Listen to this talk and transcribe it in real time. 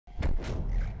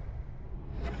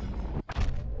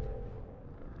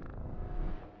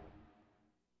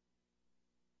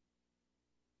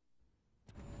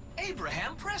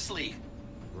Abraham Presley.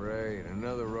 Great,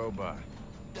 another robot.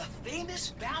 The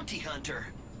famous bounty hunter.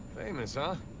 Famous,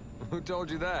 huh? Who told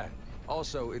you that?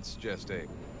 Also, it's just Abe.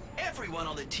 Everyone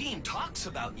on the team talks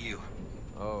about you.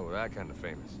 Oh, that kind of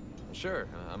famous. Sure,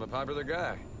 I'm a popular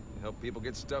guy. Help people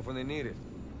get stuff when they need it.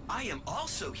 I am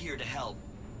also here to help.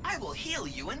 I will heal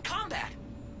you in combat.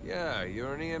 Yeah,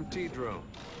 you're an EMT drone.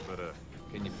 But,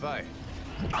 can you fight?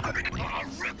 I'll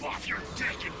rip off your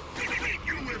dick and beat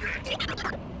you with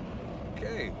it!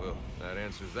 Okay, well, that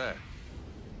answers that.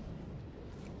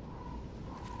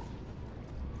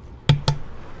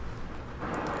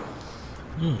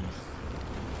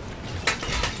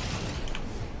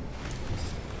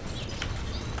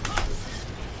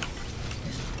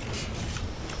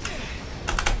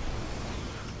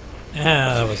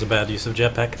 Yeah, that was a bad use of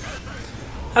jetpack.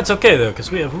 That's okay though, because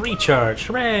we have recharge.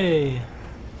 Hooray!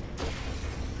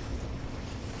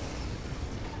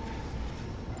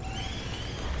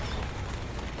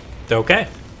 Okay,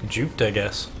 juked, I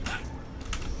guess.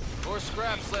 More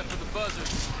scraps left for the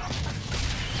buzzers.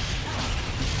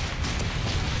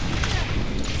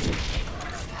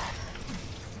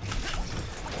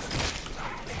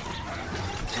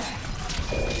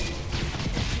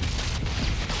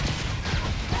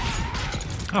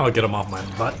 I'll get him off my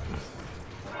butt.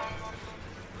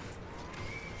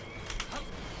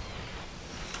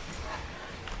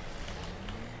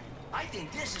 I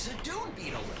think this is a dune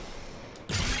beetle.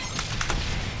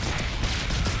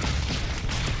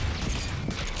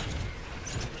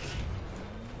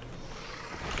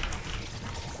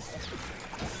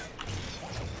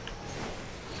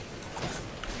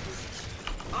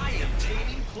 I am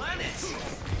taming planets.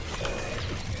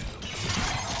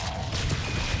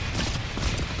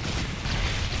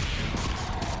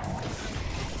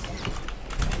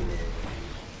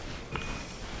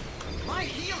 My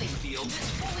healing field is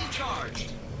fully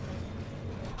charged.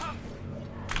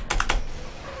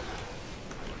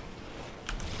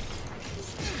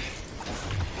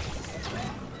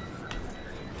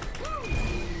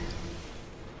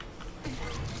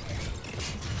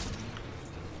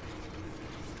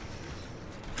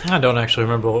 I don't actually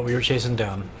remember what we were chasing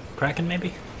down. Kraken,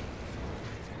 maybe?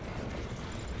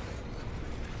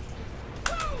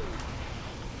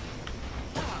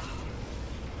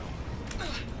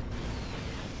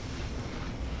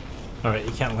 Alright,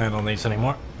 you can't land on these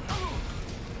anymore.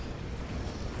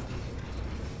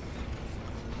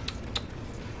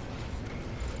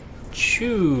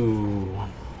 Chew.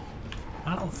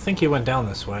 I don't think he went down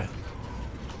this way.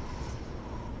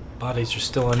 Bodies are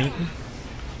still uneaten.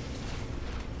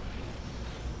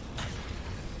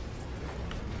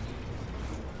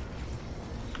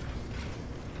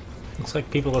 Looks like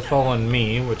people are following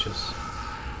me, which is...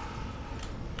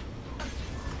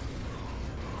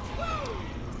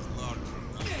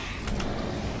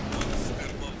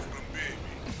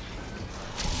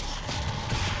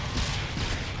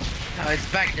 Oh,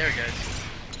 it's back there, guys.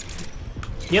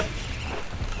 Yep.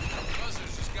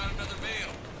 Buzzers just got another mail.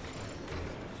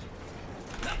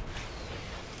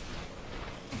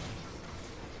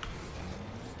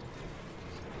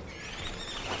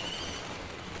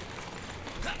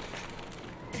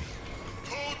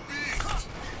 Cold beast!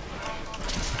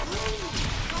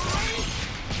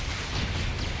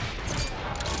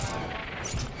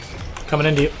 Coming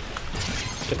into you.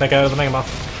 Get that guy out of the Megamoth.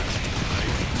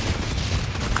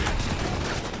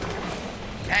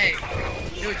 Hey,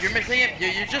 dude, you're missing it.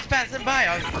 You're just passing by.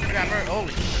 I was grab her.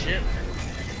 Holy shit.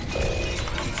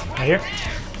 Right here.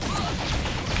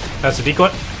 That's a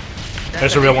decoy.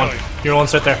 There's a real one. Your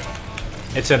one's right there.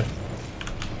 It's in.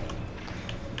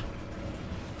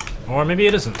 Or maybe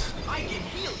it isn't. I can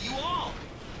heal you all.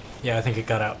 Yeah, I think it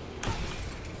got out.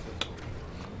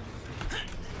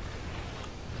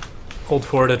 Hold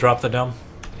 4 to drop the dome.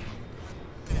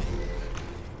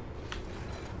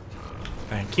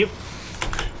 Thank you.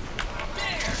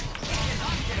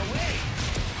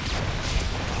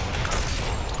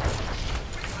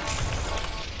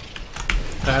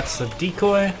 That's the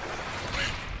decoy.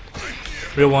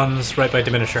 Real one's right by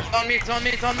Diminisher. It's on me, it's on me,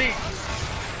 it's on me.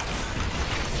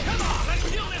 Come on, let's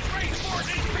kill this reinforced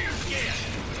spear skin.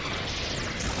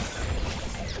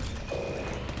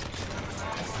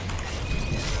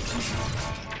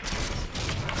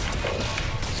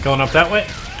 It's going up that way.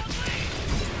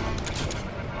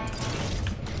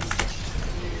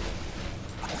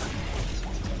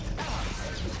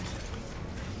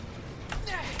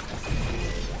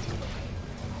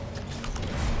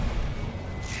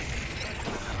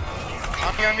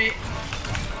 On me.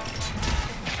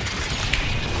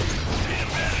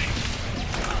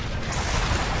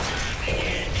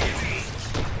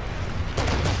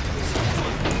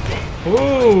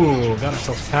 Ooh, got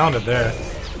ourselves pounded there.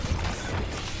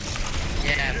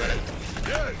 Yeah, but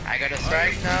I got a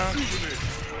strike now,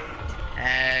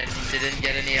 and didn't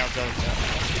get any of those.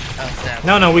 Of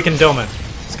them. No, we can dome it.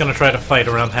 It's gonna try to fight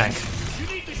around Hank.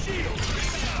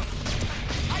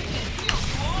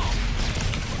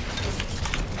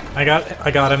 I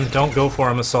got him. Don't go for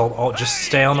him, Assault. I'll just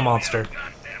stay on the monster.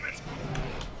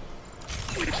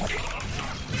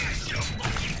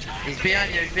 He's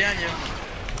behind you, he's behind you.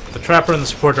 The Trapper and the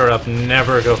Supporter are up.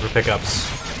 Never go for pickups.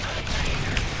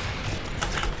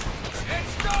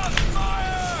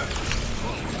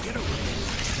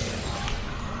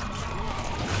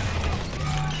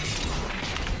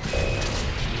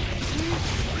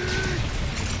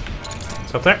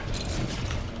 It's up there.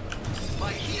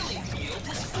 My healing field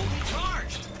is fully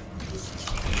charged.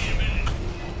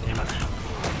 Damn it.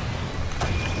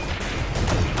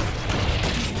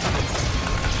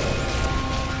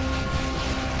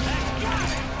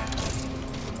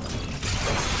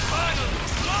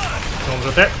 Someone's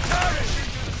up there.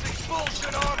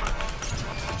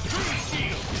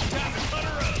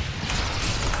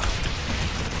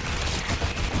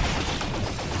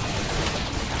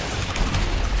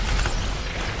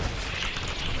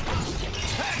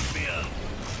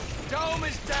 Dome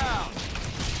is down.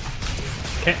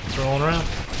 Okay, it's rolling around.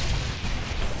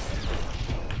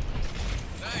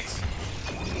 Thanks.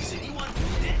 Is anyone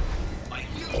wounded? My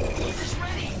healing field is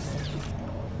ready.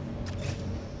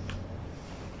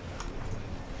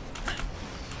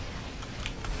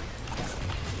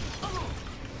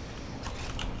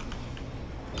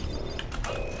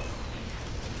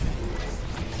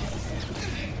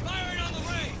 Firing on the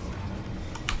wraith.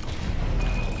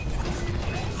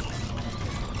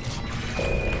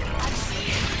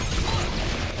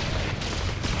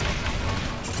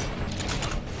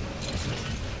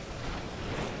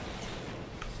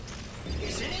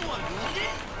 Is anyone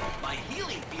wounded? My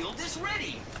healing field is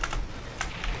ready.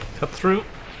 Cut through.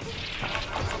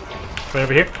 Right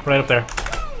over here. Right up there.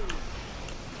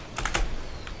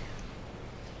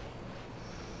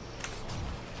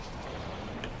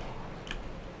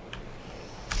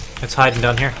 It's hiding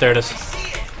down here. There it is. See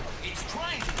it. It's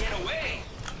trying to get away.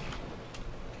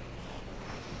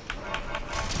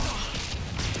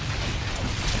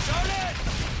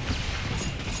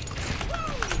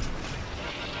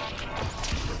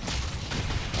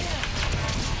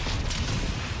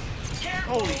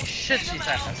 Holy shit, she's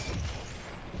at us.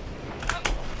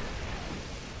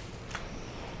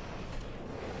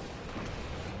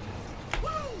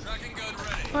 Tracking gun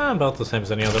ready. About the same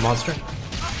as any other monster.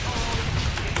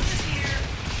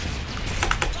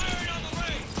 Firing on the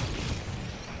wraith.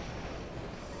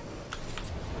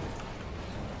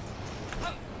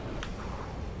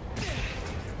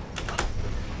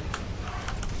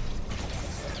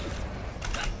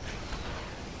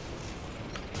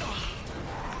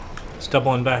 It's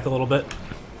doubling back a little bit.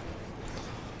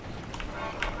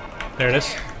 There it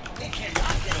is. It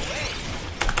cannot get away.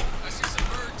 I see some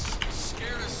birds.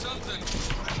 Scared of something.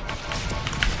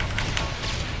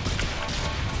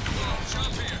 Whoa,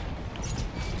 jump here.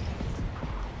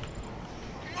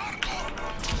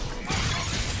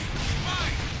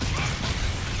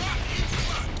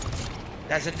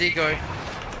 That's a decoy.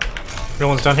 Real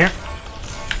one's down here.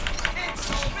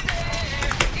 It's over there.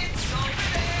 It's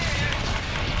over there.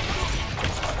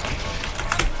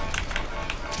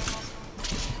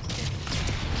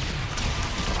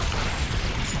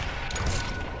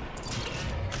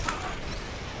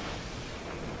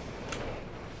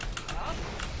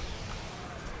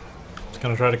 It's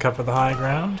gonna try to cover the high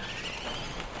ground.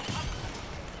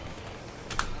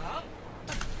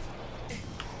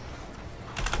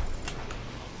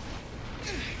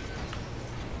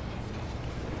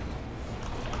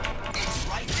 It's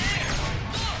right there.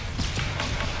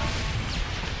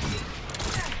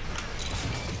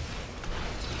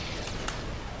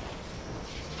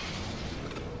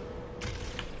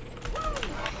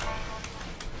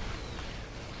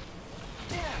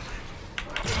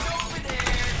 It's over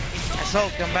there.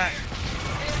 Assault, come back.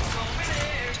 It's over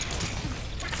there.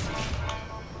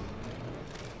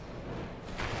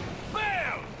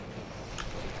 Bam!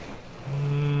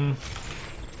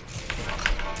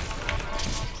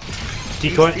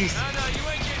 Decoy. East. No, you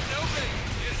ain't getting no bait.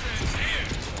 This ends here.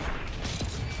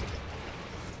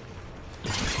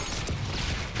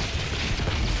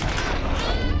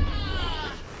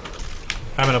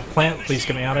 I'm in a plant. Please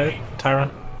get me out of it,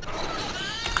 Tyron.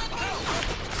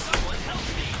 Someone help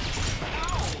me.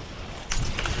 Ow.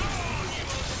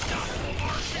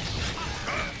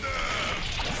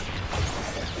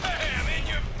 Bam! In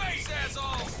your face,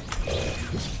 asshole!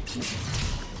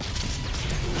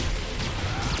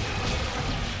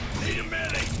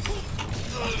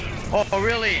 Oh,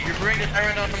 really? You're bringing the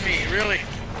tyrant on me, really?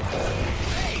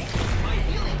 Hey, my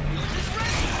healing field is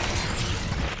ready.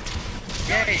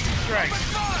 Yay, strike.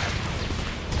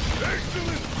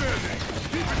 Excellent standing!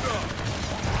 Keep it up!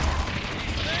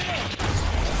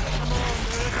 Come on,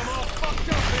 man, I'm all fucked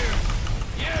up here.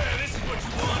 Yeah, this is what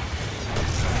you want.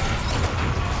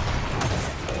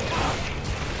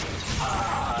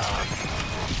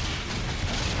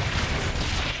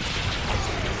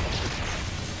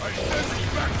 I send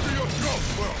you back to your job,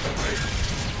 well,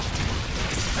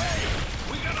 Hey,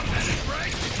 we got a medic,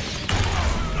 right?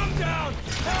 I'm down.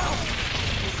 Help!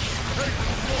 take the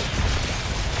smoke!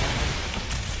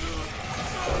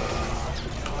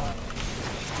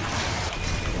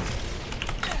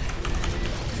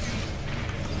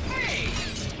 Hey,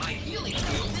 my healing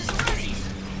field is ready.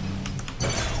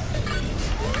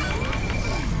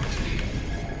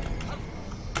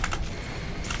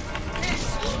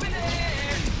 It's over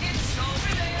there. It's over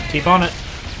there. Keep on it.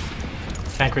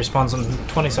 Tank respawns in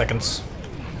 20 seconds.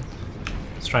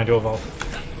 It's trying to evolve.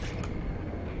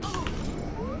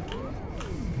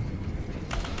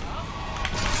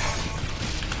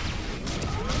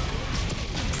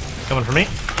 Coming for me.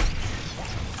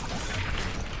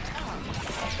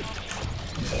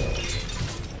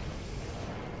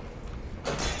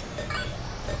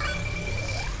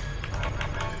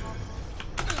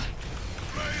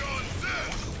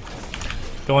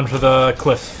 Going for the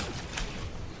cliff.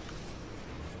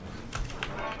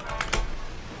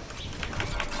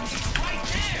 Right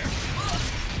there.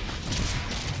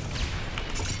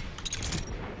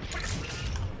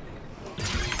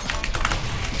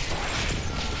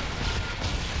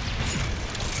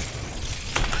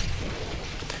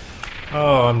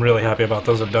 Oh, I'm really happy about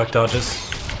those abduct dodges.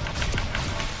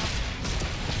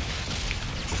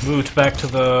 Moved back to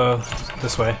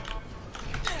this way.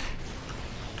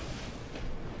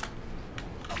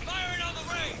 Firing on the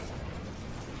wraith.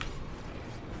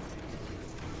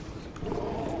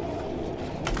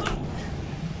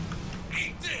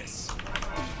 Eat this.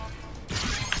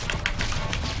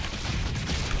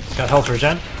 Got health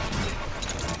regen.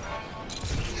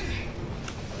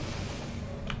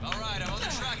 All right, I'm on the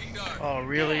tracking dart. Oh,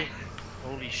 really?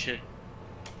 Holy shit.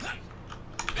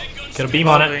 Get a beam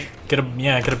on it. Get a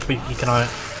beacon on it.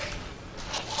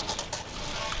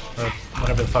 Or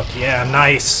whatever the fuck. Yeah,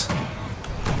 nice.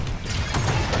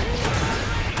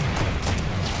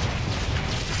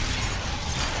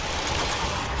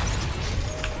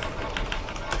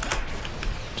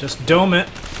 Just dome it.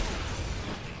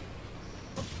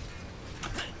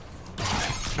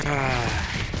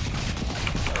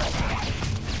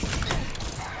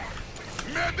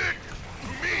 Medic! To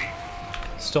me!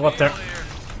 Still up there.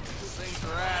 Things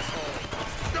for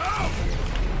assholes. Down!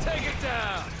 Take it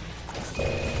down.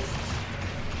 Please!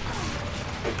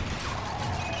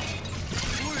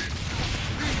 Emet!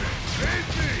 Aid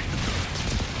me!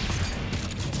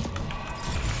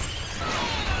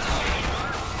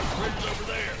 Bridge over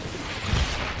there.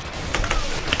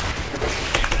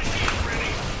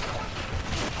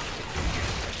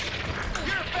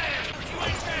 You're fast, but you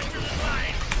ain't faster than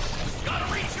mine. Gotta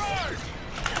recharge.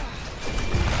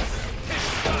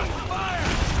 Fire!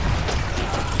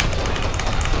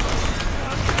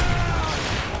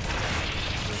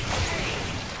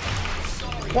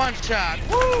 One shot.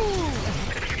 Woo!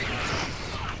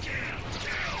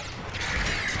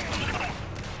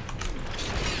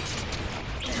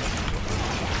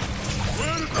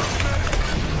 Where did the medic?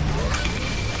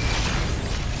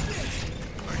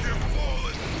 I hear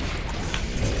falling!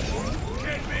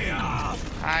 Get me off!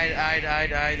 Hide.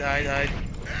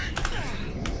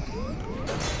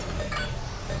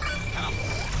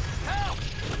 Help!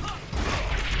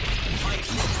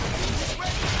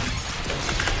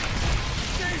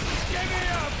 Jesus, get me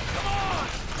up! Come on!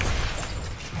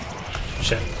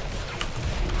 Shit.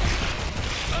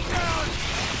 I'm down!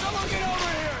 Someone get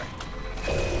over here!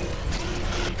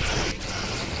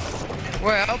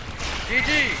 Well,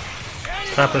 GG.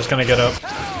 Trapper's gonna get up.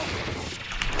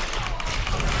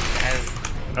 As,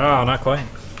 Oh, not quite.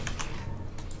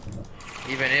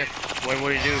 even if, what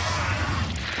would he do?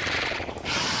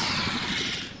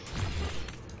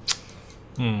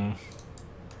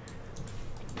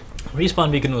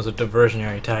 Respawn beacon was a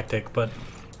diversionary tactic, but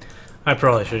I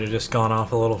probably should have just gone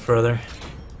off a little further.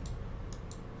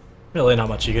 Really not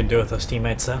much you can do with those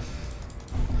teammates, though.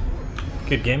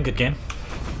 Good game, good game.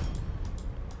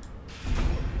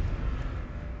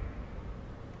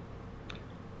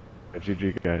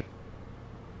 GG, guys.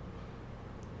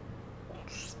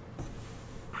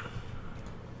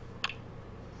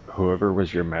 Whoever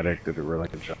was your medic did a really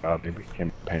good job. He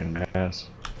became a pain in the ass.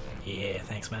 Yeah,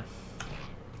 thanks, man.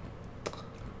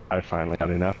 I finally got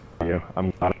enough of you.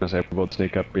 I'm glad I was able to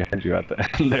sneak up behind you at the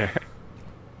end there.